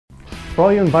For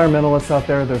all you environmentalists out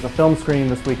there, there's a film screening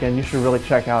this weekend you should really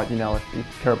check out, if you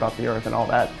care about the earth and all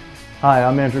that. Hi,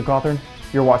 I'm Andrew Cawthorn.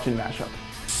 You're watching MashUp.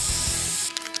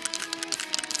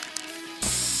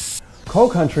 Coal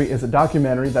Country is a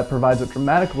documentary that provides a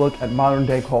dramatic look at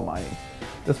modern-day coal mining.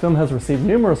 This film has received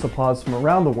numerous applause from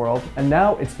around the world, and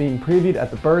now it's being previewed at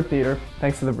the Byrd Theater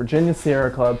thanks to the Virginia Sierra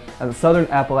Club and the Southern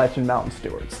Appalachian Mountain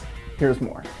Stewards. Here's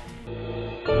more.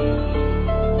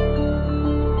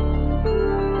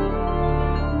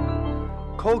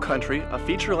 Coal Country, a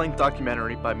feature-length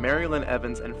documentary by Mary Lynn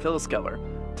Evans and Phyllis Geller,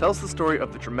 tells the story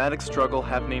of the dramatic struggle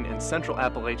happening in central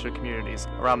Appalachia communities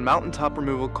around mountaintop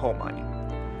removal coal mining.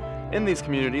 In these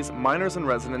communities, miners and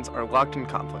residents are locked in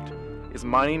conflict. Is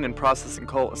mining and processing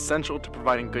coal essential to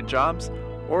providing good jobs,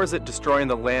 or is it destroying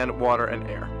the land, water, and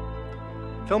air?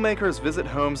 Filmmakers visit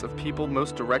homes of people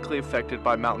most directly affected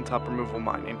by mountaintop removal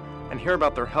mining and hear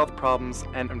about their health problems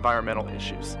and environmental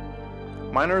issues.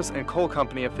 Miners and coal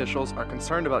company officials are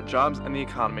concerned about jobs and the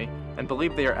economy and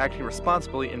believe they are acting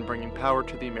responsibly in bringing power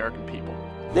to the American people.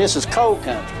 This is coal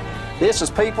country. This is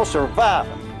people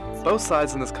surviving. Both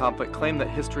sides in this conflict claim that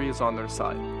history is on their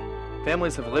side.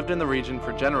 Families have lived in the region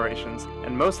for generations,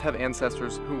 and most have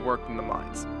ancestors who worked in the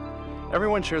mines.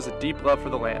 Everyone shares a deep love for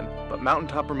the land, but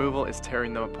mountaintop removal is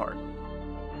tearing them apart.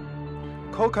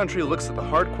 Coal Country looks at the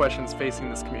hard questions facing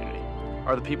this community.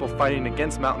 Are the people fighting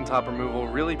against mountaintop removal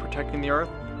really protecting the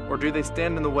earth, or do they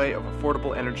stand in the way of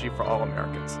affordable energy for all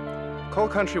Americans? Coal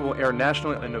Country will air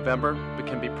nationally in November, but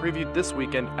can be previewed this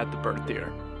weekend at the Byrd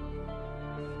Theater.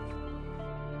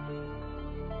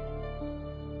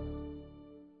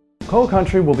 Coal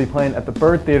Country will be playing at the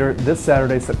Byrd Theater this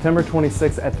Saturday, September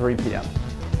 26th at 3 p.m.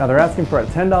 Now they're asking for a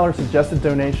 $10 suggested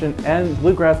donation, and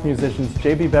bluegrass musicians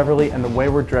J.B. Beverly and the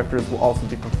Wayward Drifters will also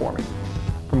be performing.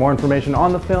 For more information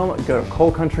on the film, go to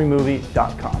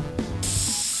coalcountrymovie.com.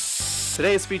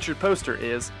 Today's featured poster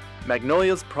is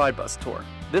Magnolia's Pride Bus Tour,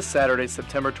 this Saturday,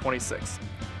 September 26th.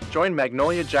 Join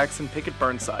Magnolia Jackson Pickett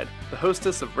Burnside, the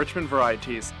hostess of Richmond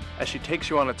Varieties, as she takes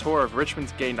you on a tour of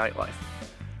Richmond's gay nightlife.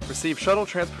 Receive shuttle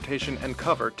transportation and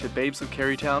cover to Babes of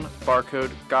Carytown,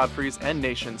 Barcode, Godfrey's, and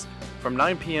Nations from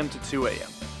 9 p.m. to 2 a.m.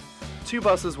 2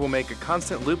 buses will make a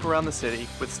constant loop around the city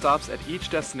with stops at each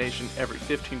destination every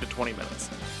 15 to 20 minutes.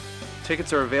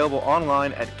 Tickets are available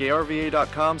online at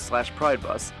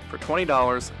gayrva.com/pridebus for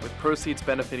 $20 with proceeds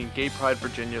benefiting Gay Pride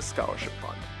Virginia's Scholarship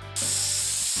Fund.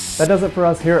 That does it for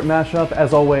us here at MashUp.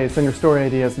 As always, send your story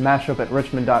ideas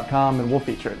mashup@richmond.com and we'll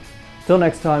feature it. Till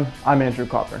next time, I'm Andrew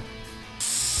Cawthorn.